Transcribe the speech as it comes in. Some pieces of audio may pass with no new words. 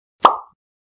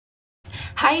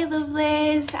Hi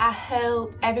lovelies, I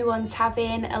hope everyone's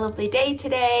having a lovely day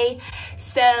today.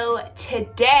 So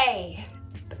today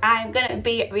I'm going to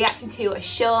be reacting to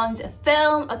Sean's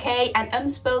film, okay, an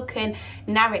unspoken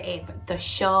narrative, the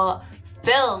short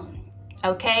film,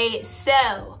 okay.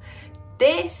 So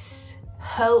this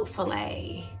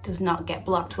hopefully does not get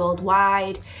blocked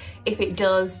worldwide. If it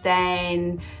does,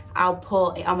 then I'll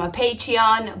put it on my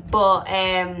Patreon, but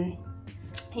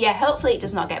yeah, hopefully it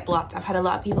does not get blocked. I've had a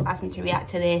lot of people ask me to react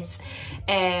to this,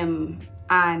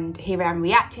 and here I'm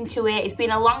reacting to it. It's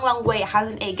been a long wait,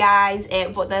 hasn't it, guys?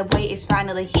 But the wait is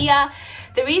finally here.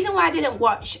 The reason why I didn't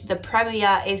watch the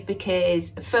premiere is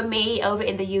because for me over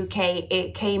in the UK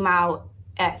it came out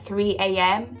at 3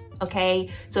 AM, okay,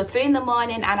 so 3 in the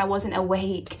morning, and I wasn't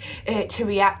awake to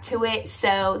react to it,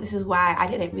 so this is why I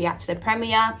didn't react to the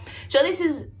premiere. So this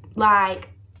is like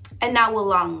an hour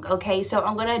long, okay, so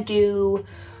I'm gonna do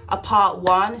a part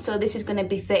 1, so this is gonna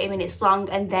be 30 minutes long,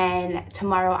 and then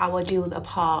tomorrow I will do the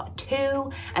part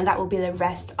 2, and that will be the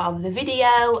rest of the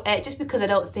video, just because I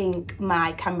don't think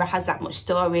my camera has that much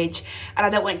storage and I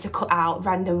don't want it to cut out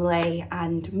randomly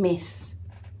and miss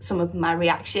some of my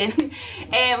reaction.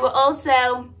 But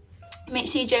also make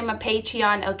sure you join my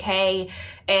Patreon, okay,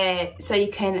 so you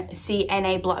can see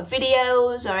NA block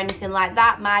videos or anything like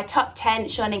that. My top 10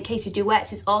 Sean and Casey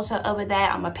duets is also over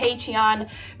there on my Patreon.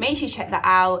 Make sure you check that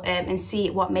out and see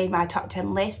what made my top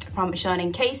 10 list from Sean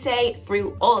and Casey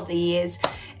through all of the years.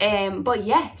 But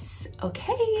yes,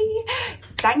 okay,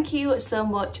 thank you so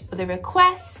much for the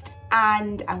request,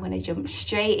 and I'm gonna jump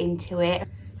straight into it.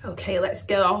 Okay, let's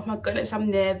go. Oh my goodness, I'm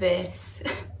nervous.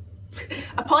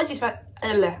 Apologies if I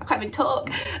can't even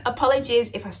talk. Apologies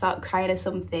if I start crying or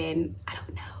something. I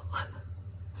don't know.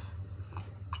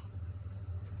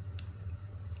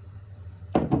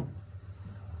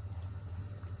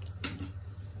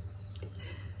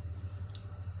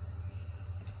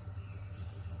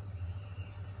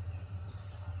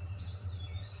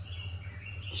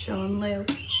 Sean Lou.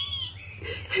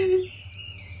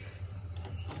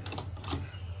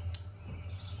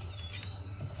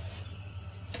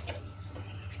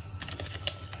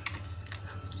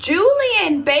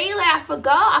 Julian Bailey, I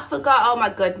forgot, oh my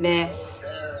goodness.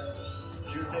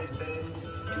 Do big things,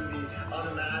 do the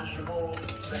unimaginable,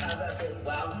 to have that big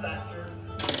wow factor.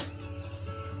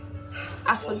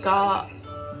 I forgot.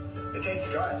 It takes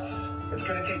guts, it's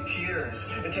gonna take tears,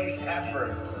 it takes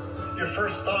effort. Your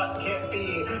first thought can't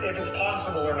be if it's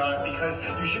possible or not, because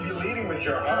you should be leading with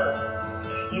your heart.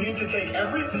 You need to take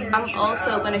everything. I'm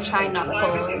also going to try not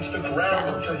pause, so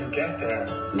until you get there.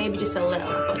 Maybe just a little,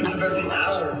 but not too much. The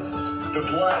hours, the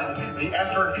blood, the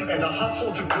effort, and the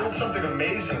hustle to build something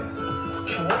amazing,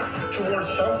 to work towards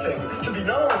something, to be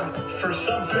known for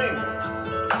something,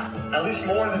 at least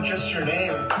more than just your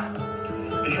name,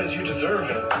 because you deserve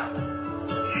it.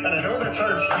 And I know that's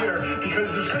hard to hear,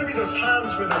 because there's going to be those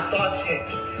times when those thoughts hit,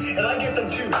 and I get them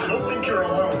too, so don't think you're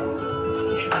alone.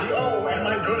 The, oh, am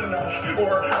I good enough?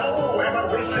 Or, oh, am I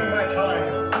wasting my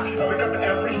time? I wake up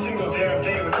every single damn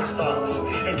day with those thoughts.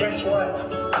 And guess what?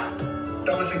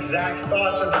 Those exact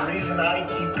thoughts are the reason I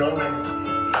keep going.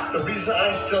 The reason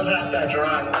I still have that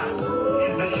drive.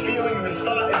 This feeling, this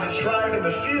thought, and this drive, and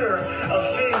the fear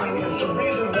of failing is the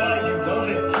reason why you love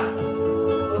it.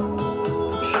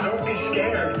 So don't be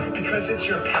scared, because it's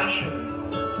your passion.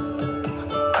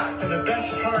 And the best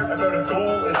part about a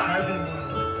goal is having one.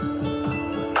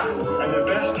 And the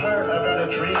best part about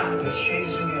a dream is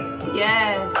chasing it.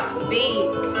 Yes,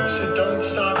 speak. So don't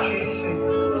stop chasing.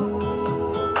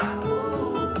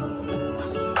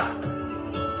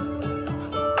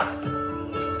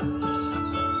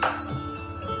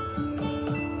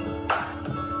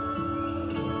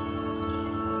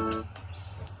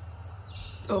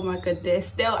 Oh my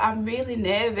goodness. No, I'm really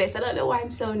nervous. I don't know why I'm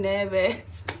so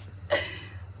nervous.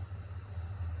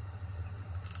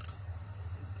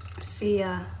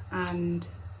 Fear and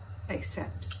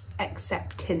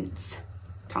acceptance.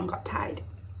 Tongue got tied.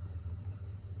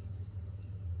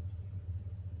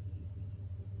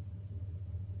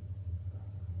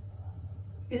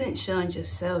 Isn't Sean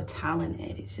just so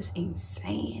talented? It's just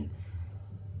insane.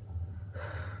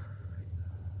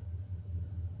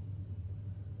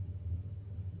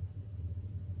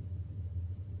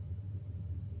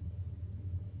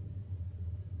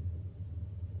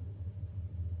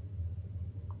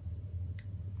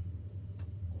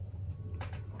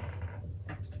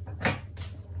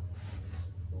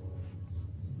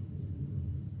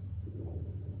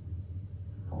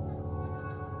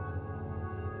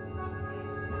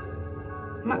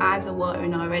 My eyes are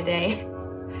watering already.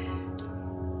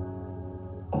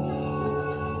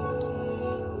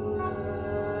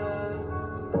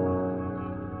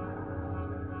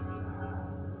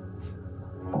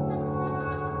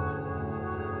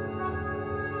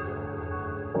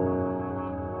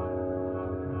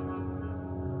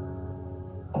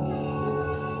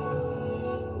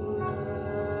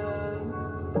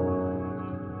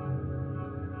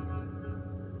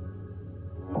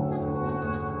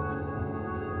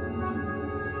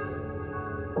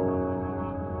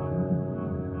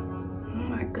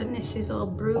 goodness, she's all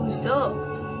bruised up.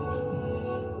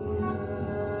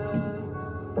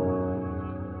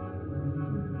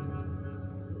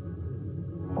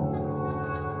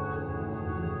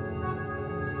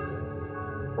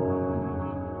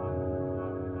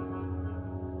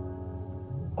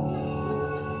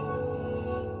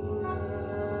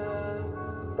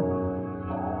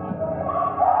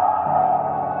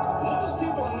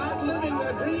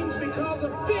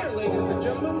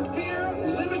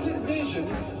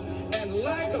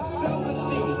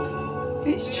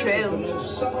 It's true. The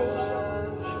most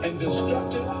subtle and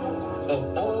destructive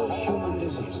of all human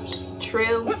diseases.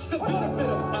 True. What's the benefit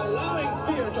of allowing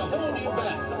fear to hold you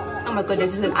back? Oh my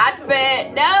goodness, there's an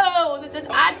advert. No, there's an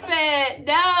advert.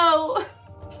 No.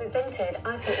 Invented,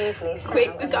 I can easily sell.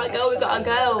 Quick, we gotta go, we gotta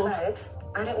go. Clothes.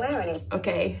 I don't wear any.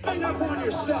 Okay. Hang up on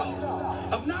yourself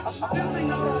of not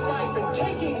stepping out on life and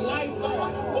taking life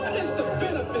on. What is the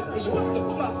benefit for you? What's the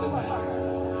plus in that?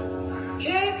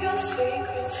 Keep your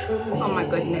secrets from me. Oh my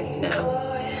goodness, no.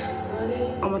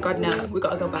 Oh my god, no. We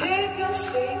gotta go back. Keep your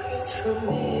secrets from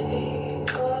me.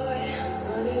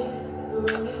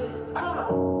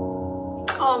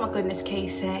 Oh my goodness,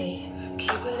 Casey.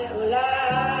 Keep a little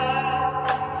lie.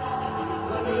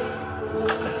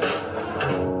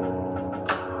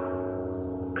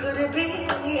 Could it be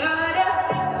any harder?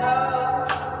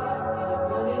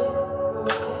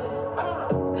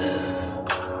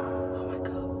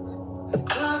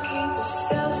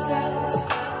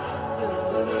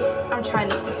 I'm trying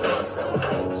not to feel so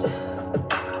good.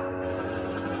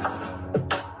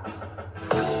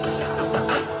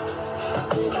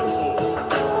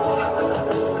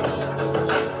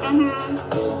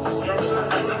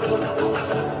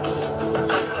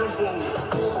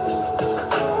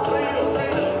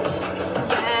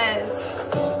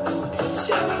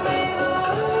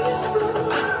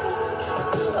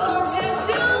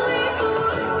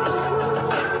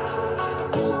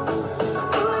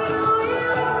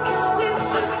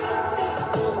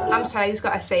 I just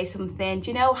gotta say something. Do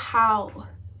you know how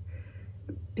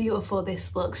beautiful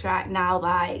this looks right now?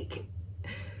 Like,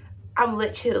 I'm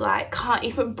literally like can't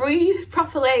even breathe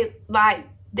properly. Like,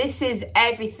 this is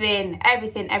everything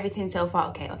so far.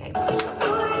 Okay.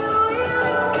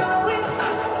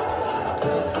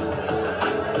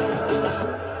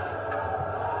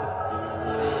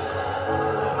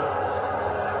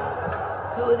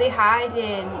 Who are they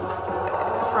hiding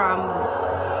from?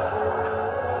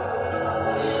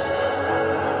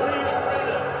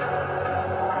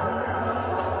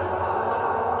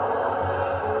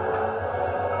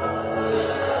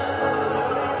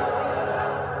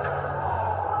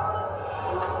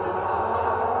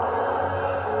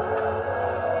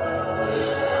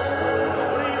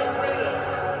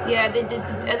 Yeah, do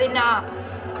they not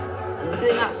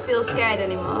feel scared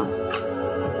anymore?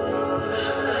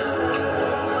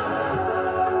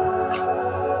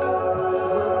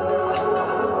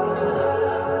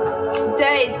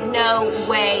 There is no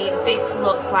way this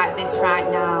looks like this right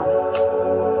now.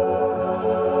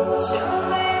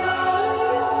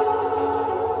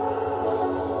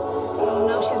 Oh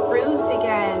no, she's bruised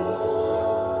again.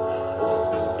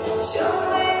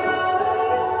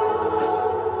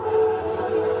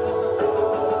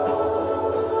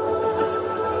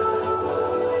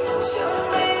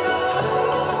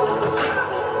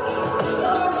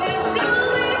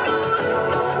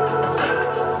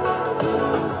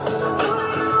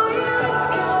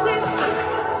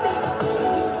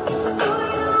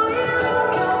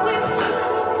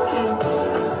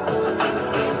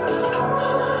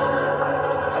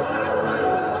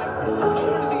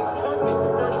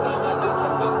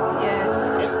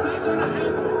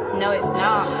 No, it's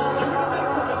not.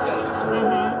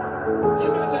 You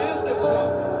got to ask yourself,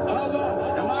 how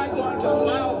long am I going to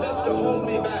allow this to hold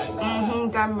me back?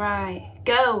 Damn right.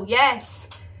 Go, yes.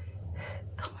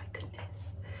 Oh my goodness.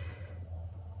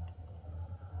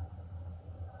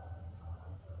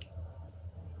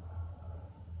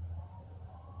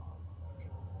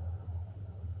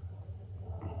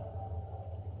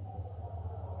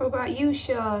 What about you,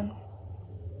 Sean?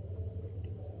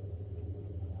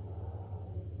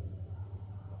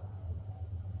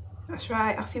 That's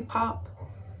right, off you pop.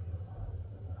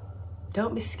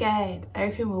 Don't be scared.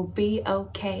 Everything will be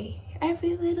okay.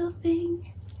 Every little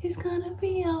thing is gonna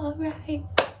be alright.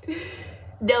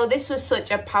 No, this was such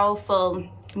a powerful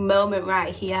moment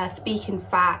right here. Speaking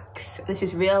facts. This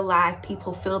is real life.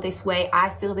 People feel this way. I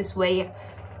feel this way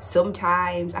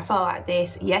sometimes. I felt like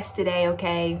this yesterday,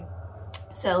 okay?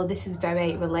 So this is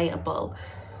very relatable.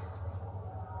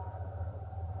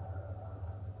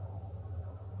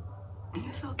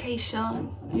 It's okay,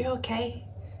 Sean. You're okay.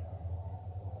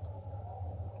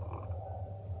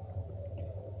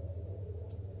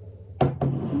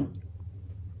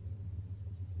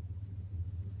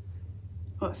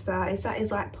 What's that? Is that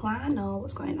his like plan or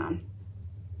what's going on?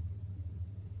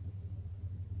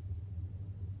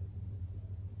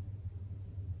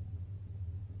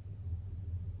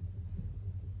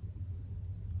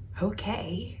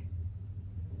 Okay.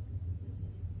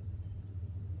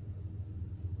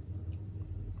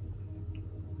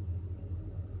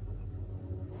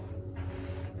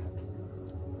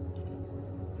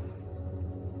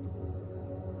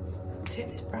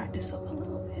 Turn this brightness up a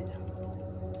little bit.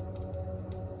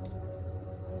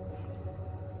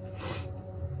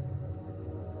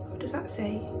 What does that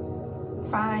say?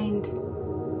 Find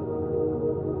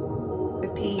the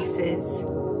pieces.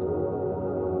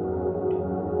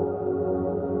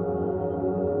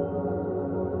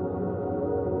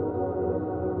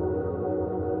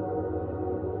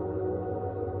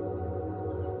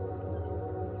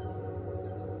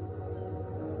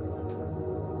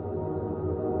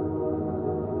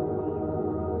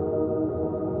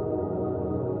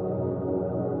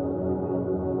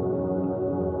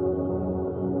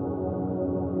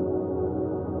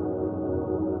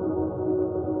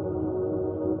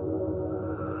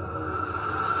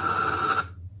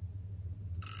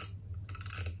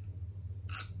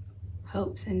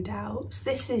 Hopes and doubts.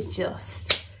 This is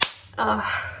just I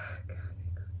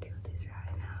can't deal with this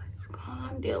right now. I just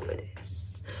can't deal with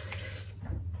this.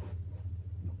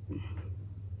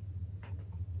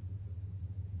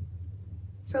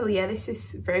 So yeah, this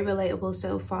is very relatable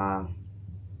so far.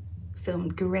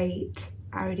 Filmed great.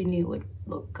 I already knew it would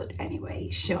look good anyway.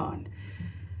 Sean.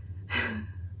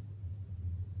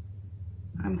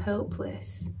 I'm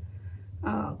hopeless.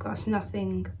 Oh gosh,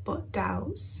 nothing but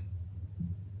doubts.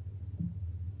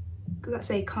 Because I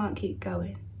say can't keep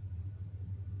going.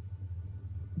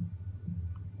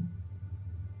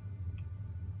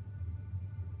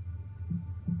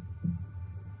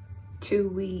 Too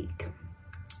weak.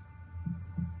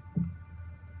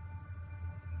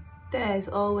 There's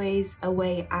always a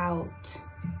way out.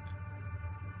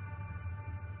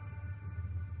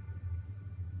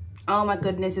 Oh my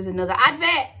goodness, there's another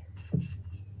advert.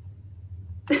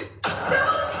 Don't.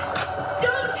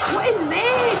 What is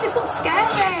this? This looks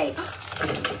scary.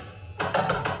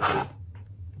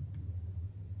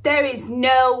 There is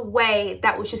no way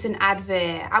that was just an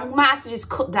advert. I might have to just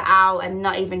cut that out and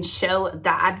not even show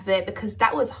that advert because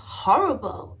that was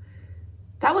horrible.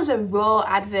 That was a raw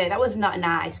advert. That was not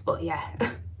nice, but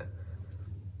yeah.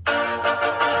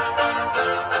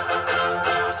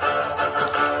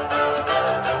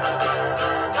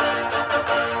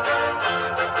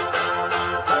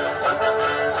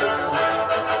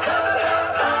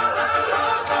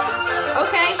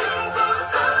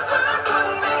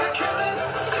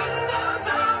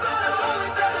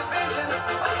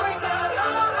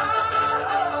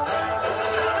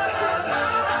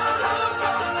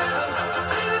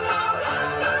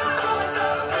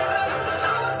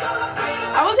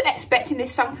 Expecting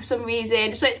this song for some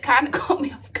reason, so it's kind of caught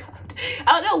me off guard.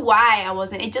 I don't know why I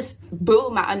wasn't. It just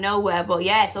boom out of nowhere, but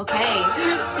yeah, it's okay.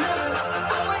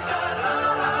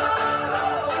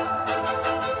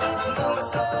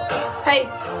 Hey.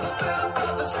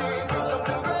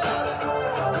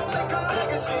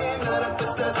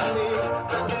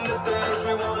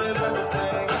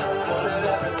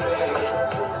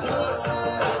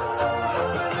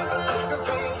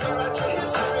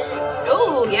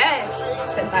 Oh yes.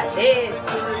 That's it.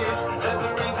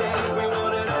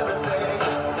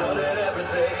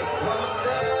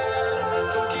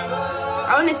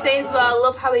 I want to say as well, I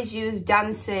love how he's used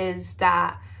dances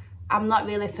that I'm not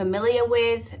really familiar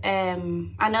with. I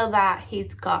know that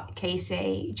he's got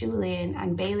Casey, Julian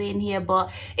and Bailey in here, but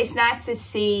it's nice to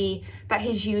see that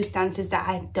he's used dances that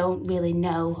I don't really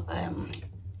know.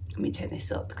 Let me turn this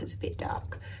up because it's a bit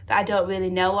dark. That I don't really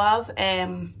know of.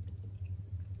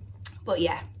 But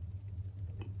yeah.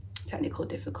 Technical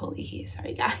difficulty here,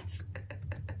 sorry guys.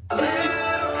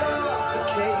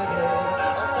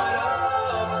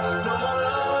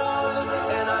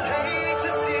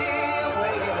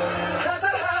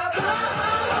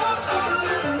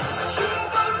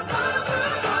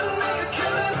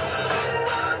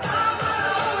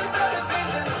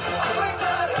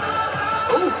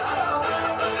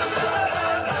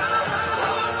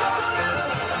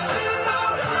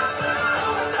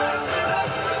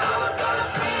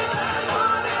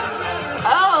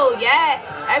 Yes,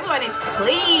 everyone is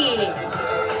clean.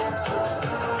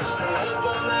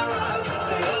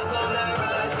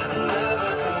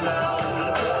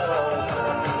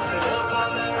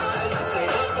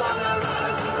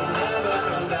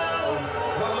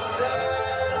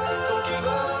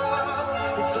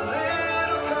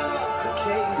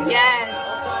 Yes.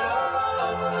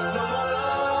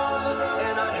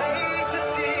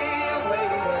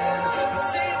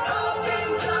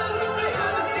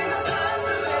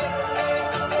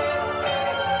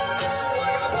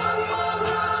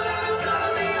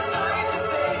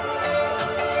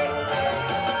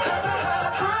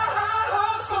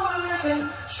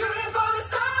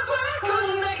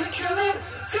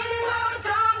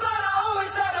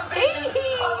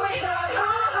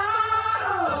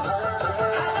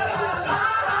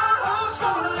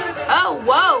 Whoa,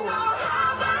 whoa.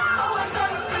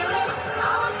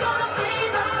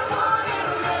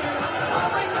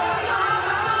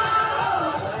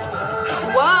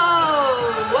 Whoa,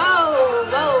 whoa,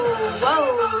 whoa, whoa.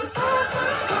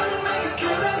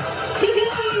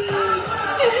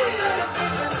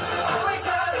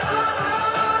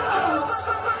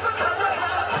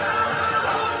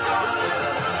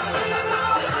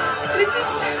 This is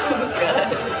so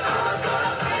good.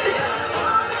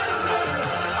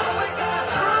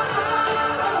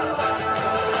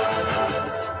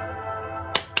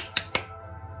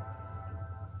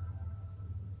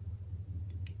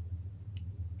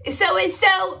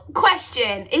 So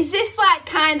question, is this like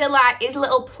kind of like his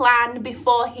little plan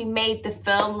before he made the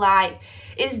film? Like,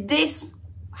 is this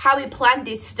how he planned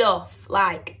his stuff,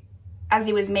 like as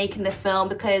he was making the film?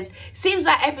 Because it seems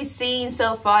like every scene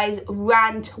so far is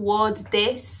ran towards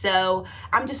this, so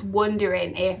I'm just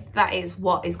wondering if that is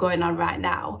what is going on right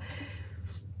now.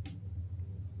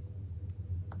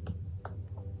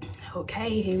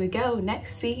 Okay, here we go,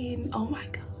 next scene. Oh my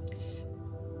god.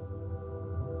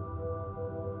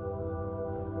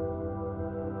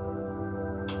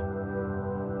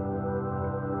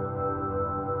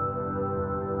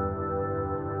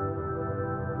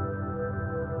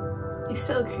 It's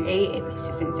so creative, it's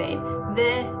just insane.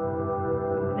 The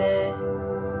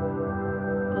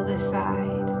other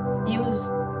side.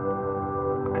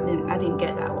 I didn't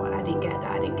get that one. I didn't get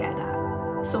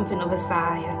that. Something other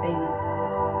side, I think.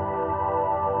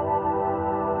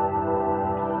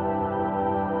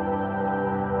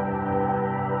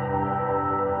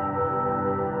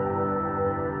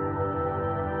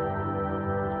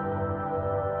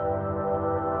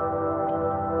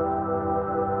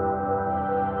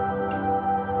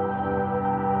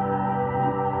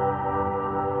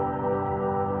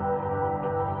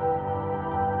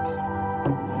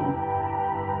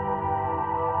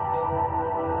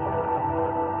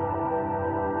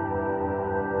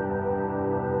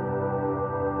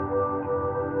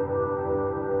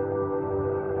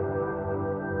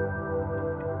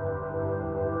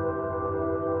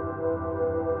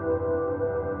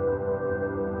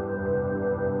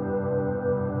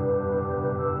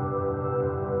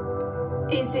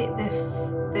 Is it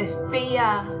the fear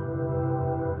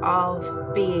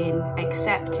of being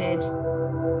accepted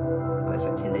or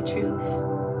accepting the truth?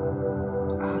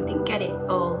 Oh, I didn't get it,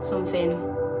 or something.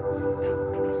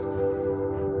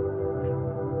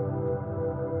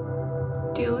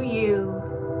 Do you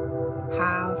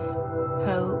have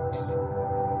hopes?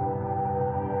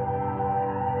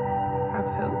 Have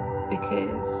hope,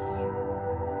 because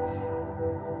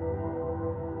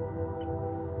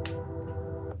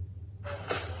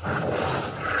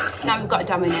now we've got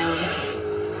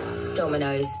dominoes.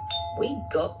 Dominoes, we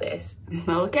got this.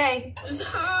 Okay.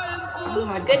 Oh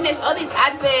my goodness, all these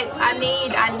adverts. I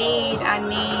need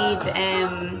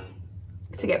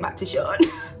to get back to Sean.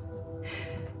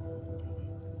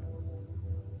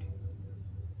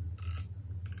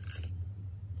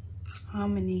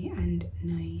 Harmony and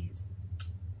noise.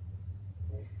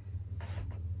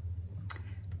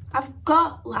 I've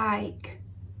got like,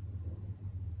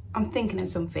 I'm thinking of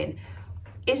something.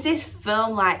 Is this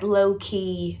film like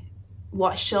low-key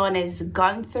what Sean has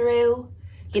gone through?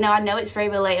 You know, I know it's very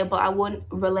relatable,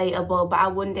 but I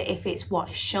wonder if it's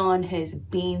what Sean has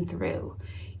been through,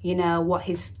 you know, what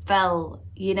he's felt,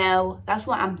 you know, that's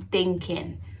what I'm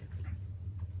thinking.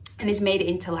 And he's made it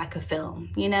into like a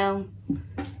film, you know?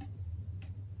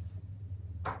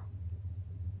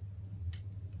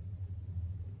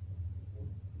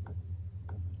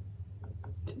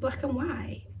 Black and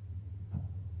white.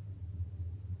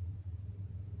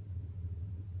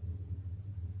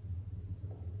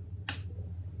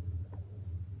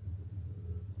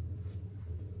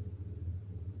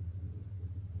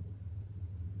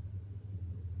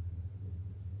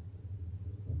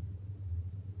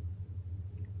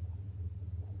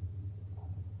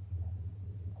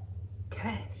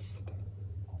 Test.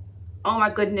 Oh my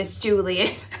goodness,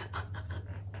 Julian.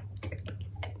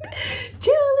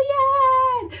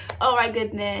 Julian! Oh my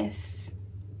goodness.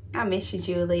 I miss you,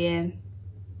 Julian.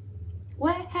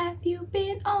 Where have you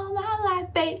been all my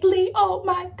life, Bailey? Oh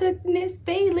my goodness,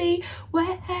 Bailey.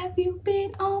 Where have you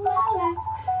been all my life?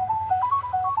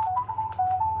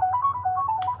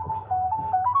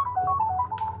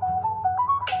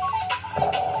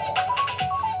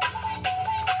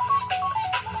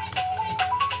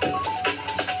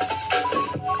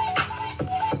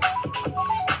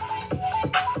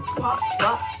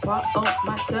 What, oh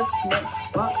my goodness,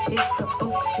 what is the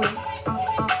going on?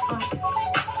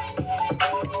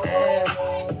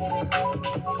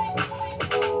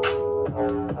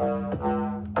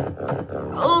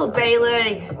 Oh,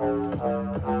 Bailey.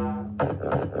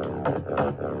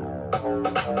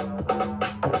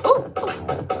 Oh, oh.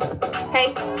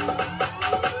 Hey.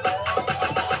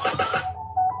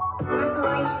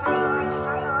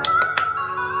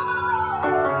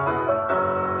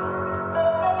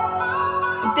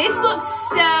 This looks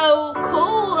so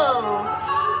cool.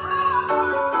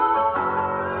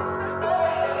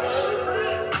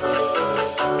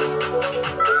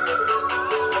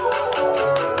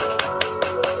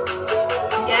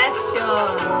 Yes,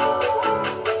 Sean.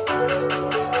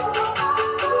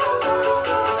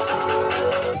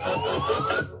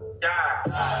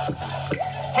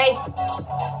 Hey.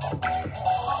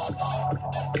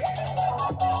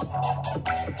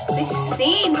 This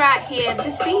scene right here,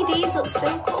 the CDs look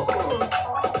so cool.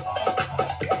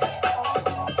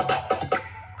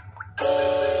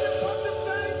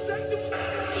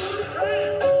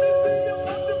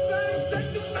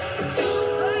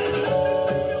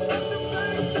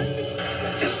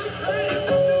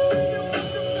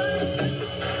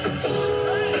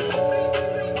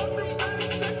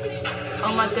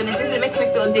 Oh my goodness, this is making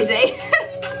me feel dizzy.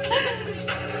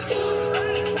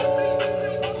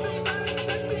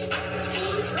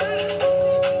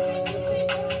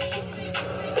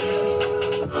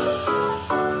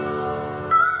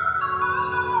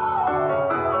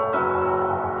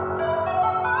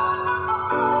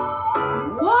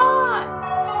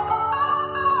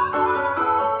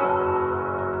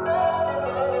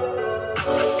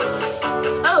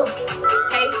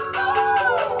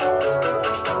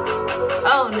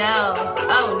 Oh no,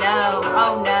 oh no,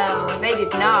 oh no, they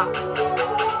did not.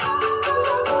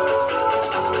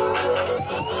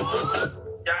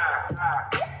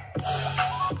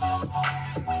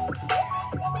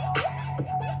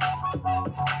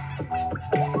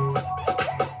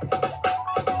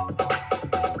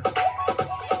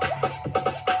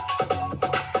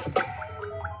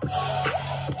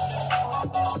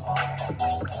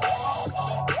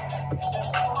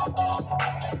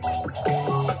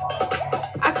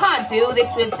 I can't do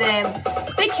this with them.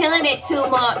 They're killing it too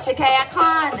much, okay? I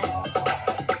can't.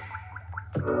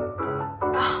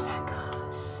 Oh my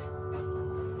gosh.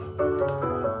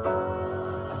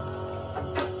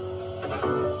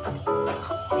 I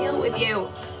can't deal with you.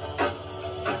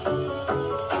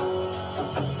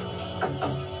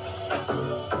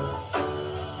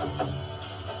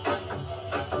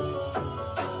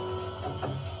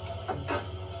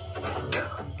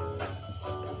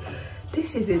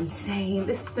 This is insane.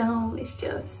 This film is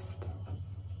just...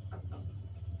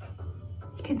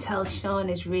 You can tell Sean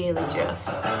is really just...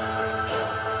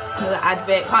 Another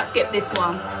advert. Can't skip this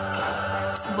one.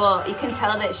 But you can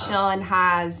tell that Sean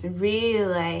has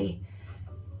really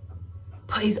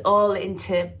put his all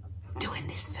into doing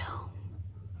this film.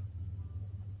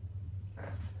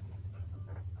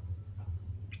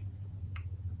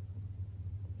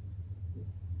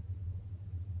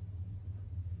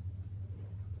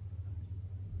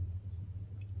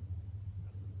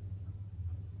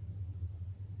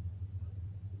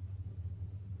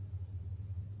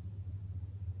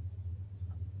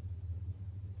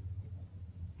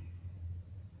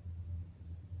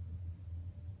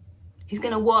 He's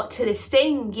gonna walk to this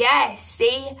thing. Yes,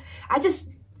 see? I just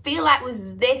feel like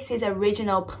was this his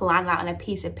original plan, like on a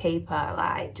piece of paper,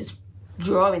 like just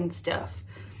drawing stuff.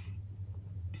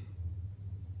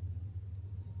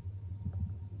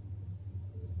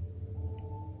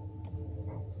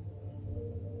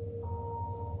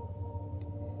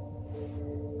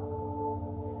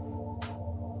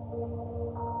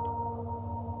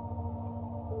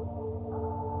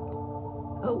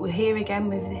 Oh, we're here again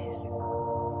with this.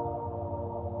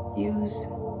 Use.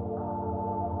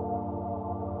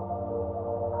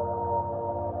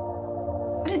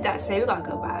 What did that say? We gotta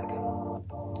go back.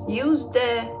 Use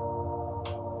the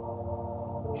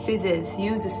scissors.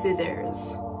 Use the scissors.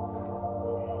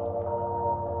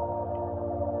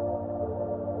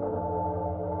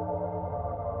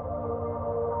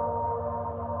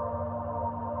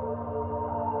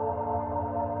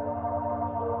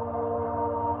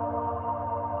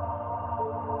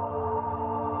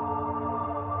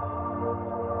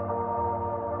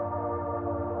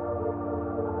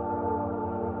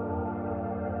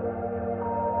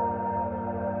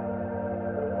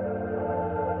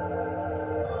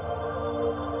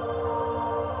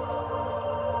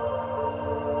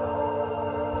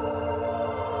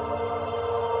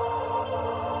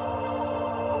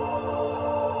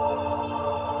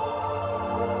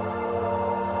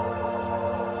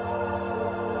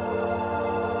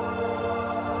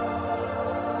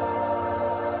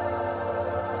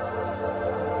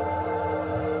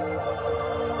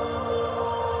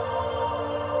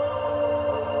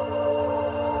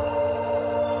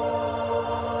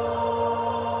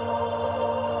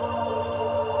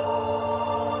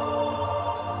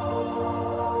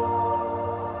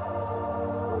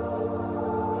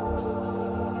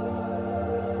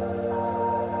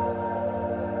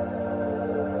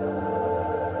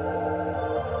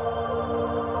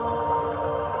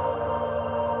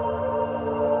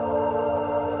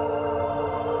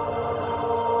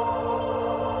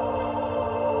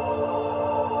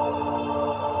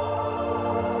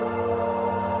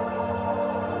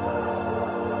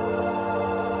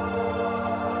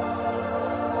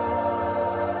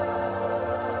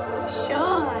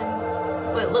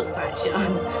 that,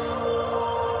 Sean.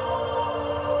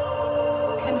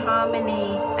 Can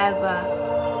harmony ever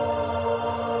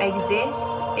exist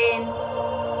in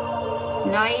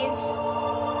noise?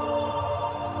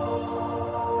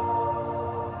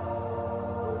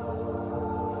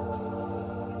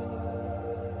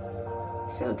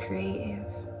 So creative.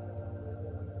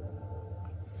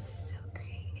 So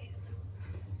creative.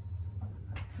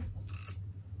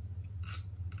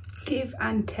 Give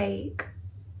and take.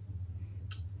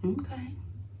 Okay.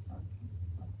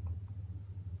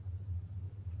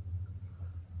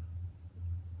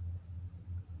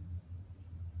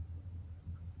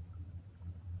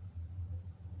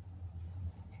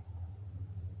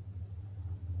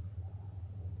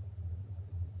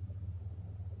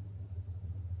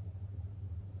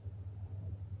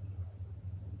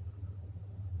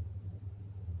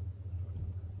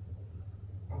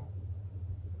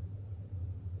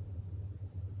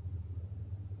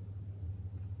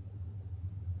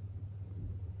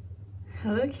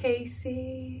 Hello,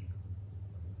 Casey.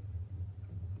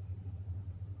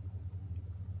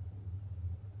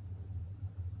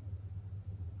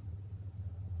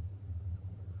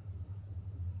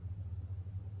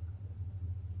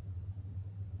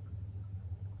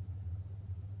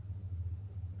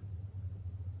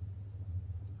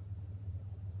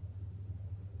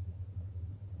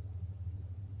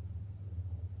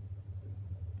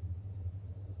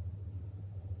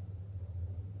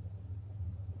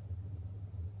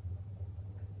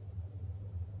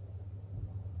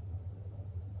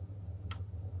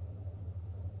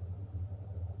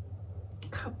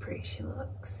 How pretty she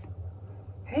looks.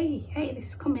 Hey, this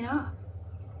is coming off.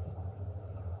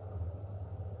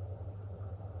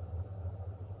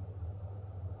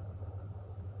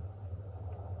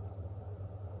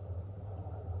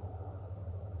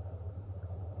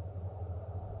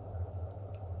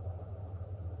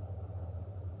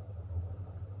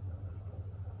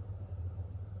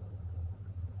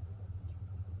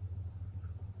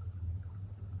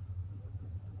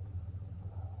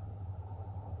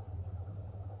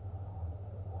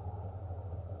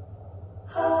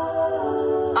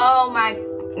 Oh my,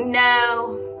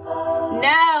 no,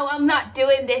 I'm not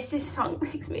doing this. This song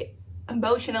makes me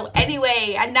emotional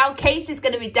anyway, and now Casey's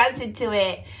gonna be dancing to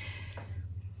it.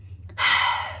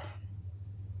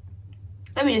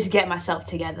 Let me just get myself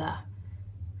together.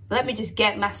 Let me just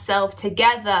get myself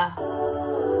together.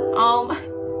 Oh my.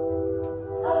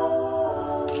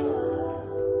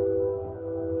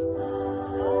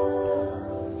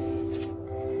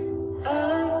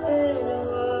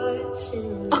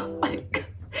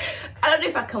 I don't know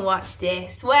if I can watch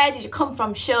this. Where did you come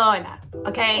from, Sean?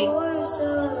 Okay.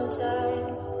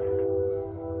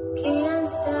 Can't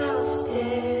stop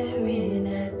staring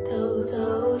at those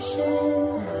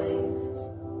ocean lights,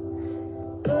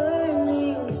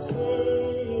 burning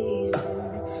cities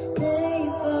and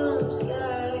napalm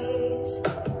skies,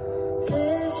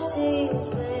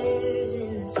 15 flares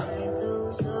inside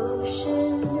those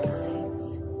ocean lights.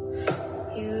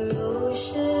 Your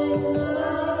ocean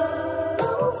eyes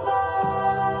on fire.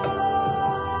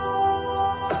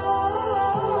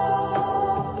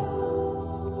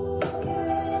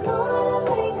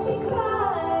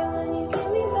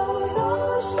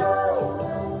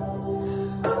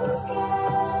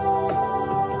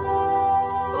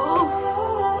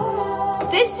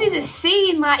 This is a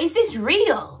scene, like, is this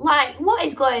real? Like, what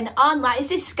is going on? Like, is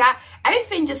this sky?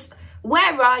 Everything just,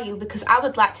 where are you? Because I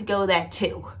would like to go there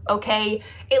too, okay?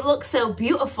 It looks so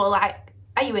beautiful. Like,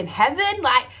 are you in heaven?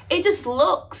 Like, it just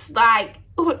looks like,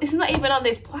 oh, it's not even on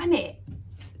this planet.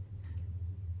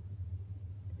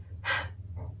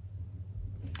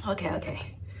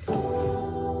 Okay.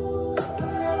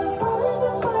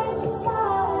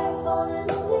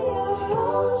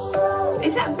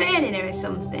 Is that burning or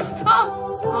something?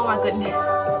 Oh my goodness.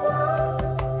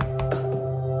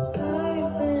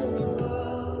 I've been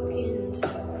walking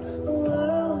through a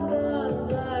world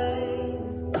of light.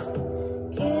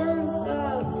 Can't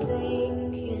stop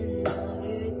thinking of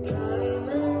your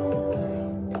diamond.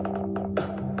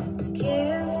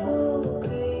 Careful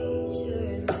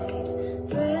creature made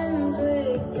friends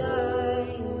with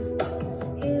time.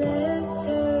 He left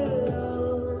her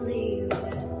lonely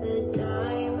with the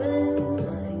diamond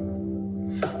mine.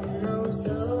 And those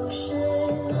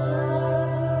ocean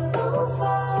eyes on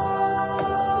fire.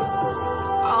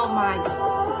 Oh my.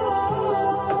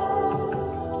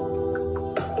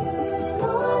 You really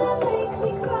know how to make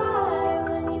me cry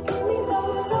when you give me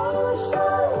those ocean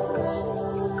eyes.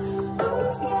 I'm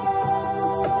scared.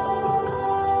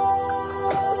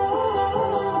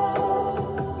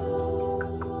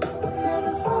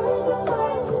 Never falling but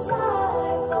by the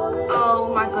side. Oh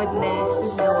my goodness,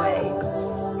 there's no way.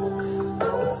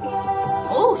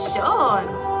 Oh, Sean.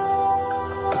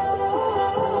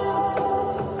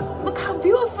 Look how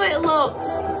beautiful it looks.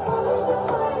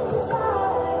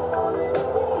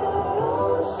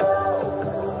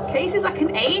 Casey's like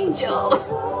an angel.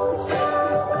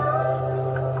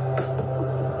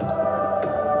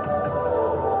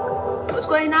 What's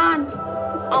going on?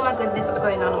 Oh my goodness, what's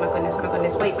going on? Oh my goodness, oh my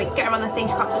goodness. Wait, get her on the thing,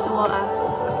 she can't touch the water.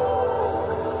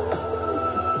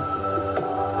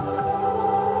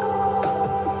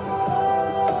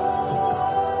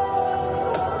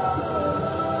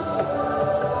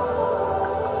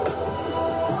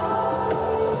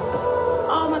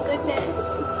 Oh my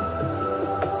goodness.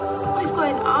 What is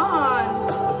going on?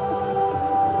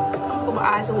 Oh, my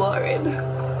eyes are watering.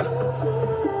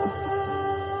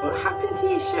 What happened to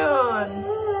you, Sean?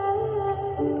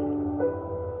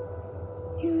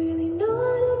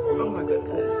 Oh my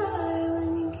goodness.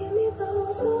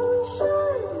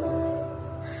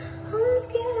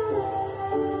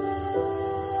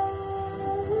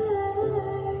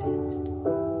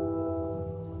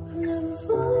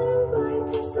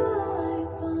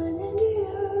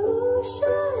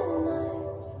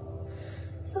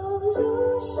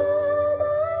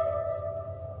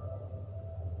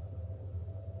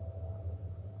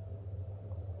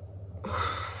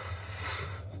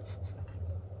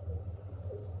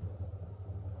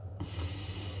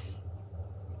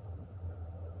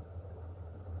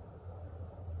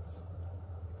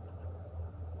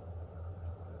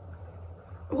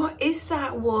 What is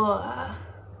that water?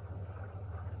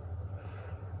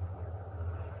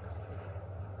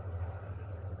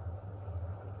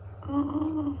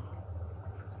 Oh.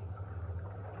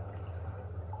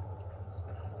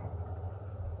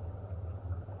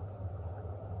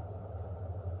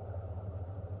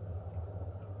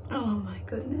 Oh my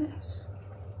goodness.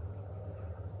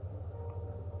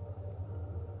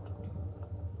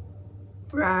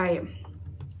 Right.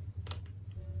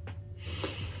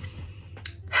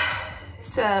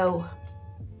 So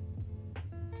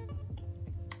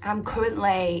I'm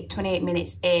currently 28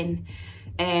 minutes in.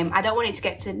 I don't want it to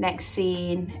get to the next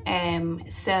scene.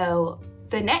 So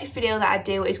the next video that I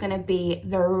do is going to be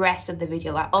the rest of the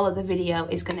video. Like all of the video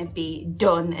is going to be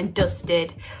done and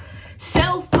dusted.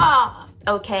 So far,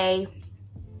 okay,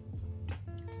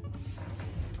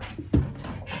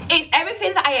 it's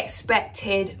everything that I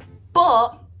expected,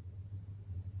 but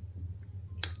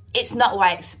it's not what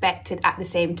I expected at the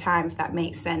same time, if that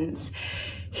makes sense.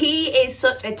 He is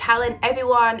such a talent.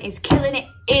 Everyone is killing it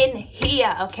in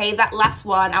here, okay? That last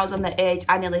one, I was on the edge.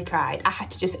 I nearly cried. I had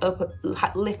to just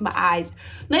lift my eyes.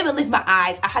 Not even lift my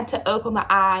eyes. I had to open my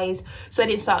eyes so I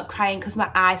didn't start crying because my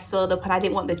eyes filled up and I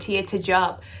didn't want the tear to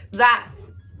drop. That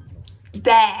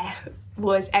there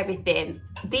was everything.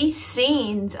 These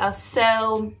scenes are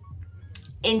so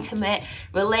intimate,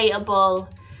 relatable.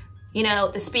 You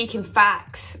know, the speaking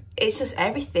facts, it's just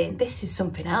everything. This is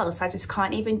something else. I just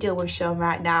can't even deal with Sean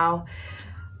right now.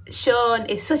 Sean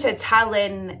is such a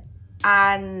talent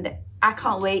and I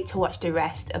can't wait to watch the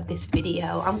rest of this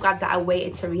video. I'm glad that I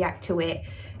waited to react to it.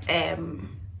 Let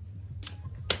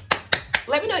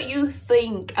me know what you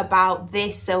think about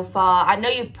this so far. I know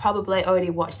you've probably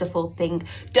already watched the full thing.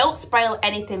 Don't spoil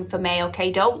anything for me,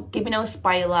 okay? Don't give me no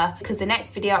spoiler because the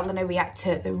next video I'm going to react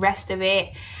to the rest of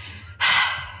it.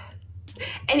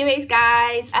 Anyways,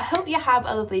 guys, I hope you have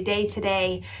a lovely day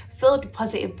today, filled with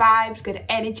positive vibes, good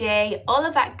energy, all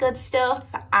of that good stuff,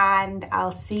 and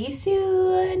I'll see you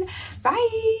soon.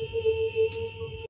 Bye.